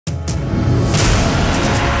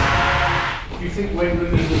think Wayne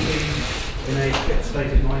Rooney will be in a fit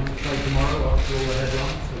state of mind to play tomorrow after all the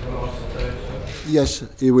headlines of the last days? Yes,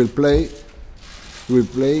 he will play. He will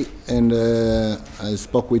play, and I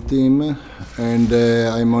spoke with him, and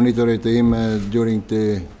I monitored him during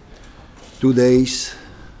the 2 days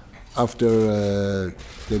after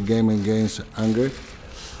the game against Hungary,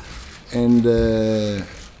 and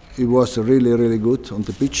he was really, really good on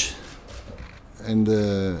the pitch, and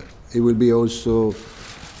he will be also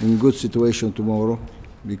in good situation tomorrow,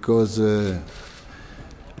 because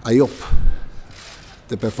I hope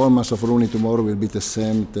the performance of Rooney tomorrow will be the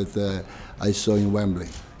same that I saw in Wembley.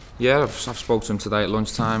 Yeah, I've spoke to him today at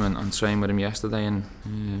lunchtime and trained with him yesterday, and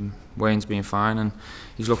Wayne's been fine, and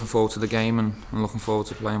he's looking forward to the game and looking forward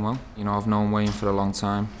to playing well. You know, I've known Wayne for a long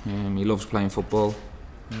time. He loves playing football.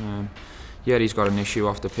 Yeah, he's got an issue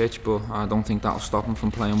off the pitch, but I don't think that'll stop him from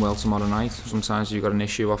playing well tomorrow night. Sometimes you've got an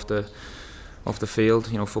issue off the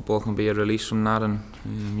field. You know, football can be a release from that, and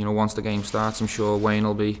you know, once the game starts, I'm sure Wayne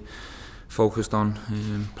will be focused on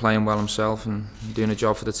playing well himself and doing a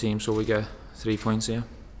job for the team, so we get 3 points here.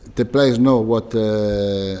 The players know what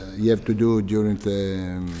you have to do during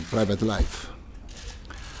the private life,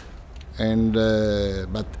 and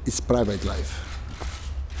but it's private life.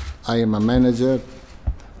 I am a manager.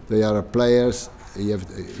 They are players.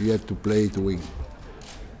 You have to play to win.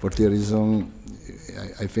 For the reason,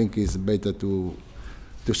 I think it's better to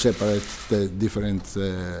separate the different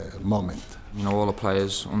moments. You know, all the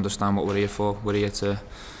players understand what we're here for. We're here to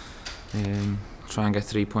try and get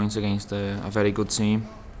 3 points against a very good team.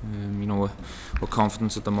 You know, we're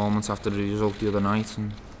confident at the moment after the result the other night,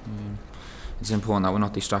 and it's important that we're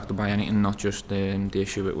not distracted by anything, not just the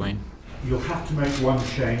issue with Wayne. You'll have to make one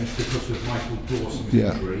change because of Michael Dawson's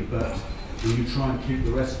injury, but will you try and keep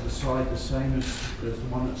the rest of the side the same as the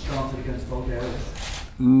one that started against Bulgaria?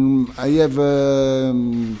 I have,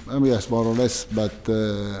 yes, more or less, but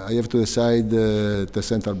I have to decide the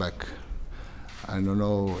centre back. I don't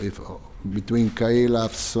know if between Kyle,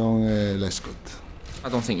 Upson, Lescott. I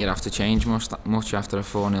don't think you'd have to change much after a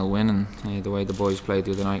 4-0 win, and the way the boys played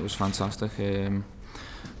the other night was fantastic.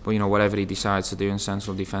 But you know, whatever he decides to do in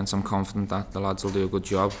central defence, I'm confident that the lads will do a good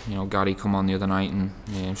job. You know, Gary come on the other night and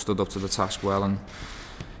stood up to the task well,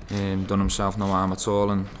 and done himself no harm at all.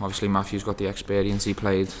 And obviously Matthew's got the experience. He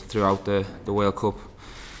played throughout the World Cup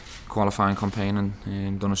qualifying campaign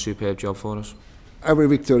and done a superb job for us. Every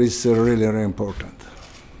victory is really, really important,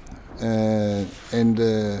 and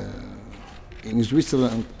in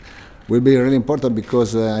Switzerland will be really important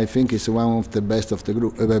because I think it's one of the best of the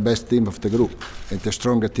group, the best team of the group, and the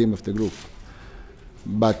strongest team of the group.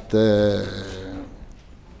 But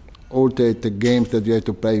all the games that you have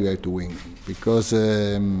to play, you have to win, because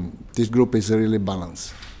this group is really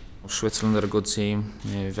balanced. Switzerland are a good team,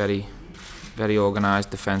 very, very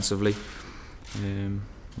organised defensively.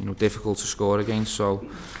 You know, difficult to score against. So,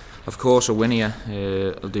 of course, a win here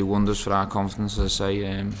will do wonders for our confidence. As I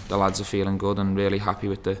say, the lads are feeling good and really happy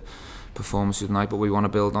with the performance tonight, but we want to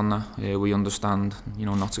build on that. We understand, you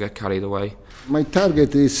know, not to get carried away. My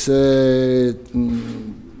target is to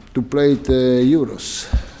play the Euros,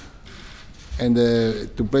 and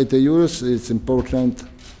to play the Euros, it's important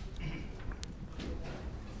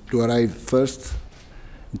to arrive first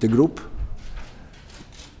in the group,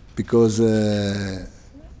 because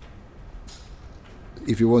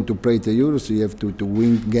if you want to play the Euros, you have to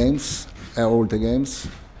win games, all the games,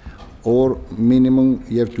 or minimum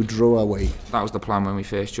you have to draw away. That was the plan when we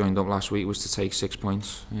first joined up last week, was to take 6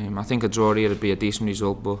 points. I think a draw here would be a decent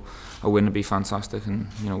result, but a win would be fantastic, and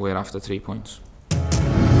you know, we're after 3 points.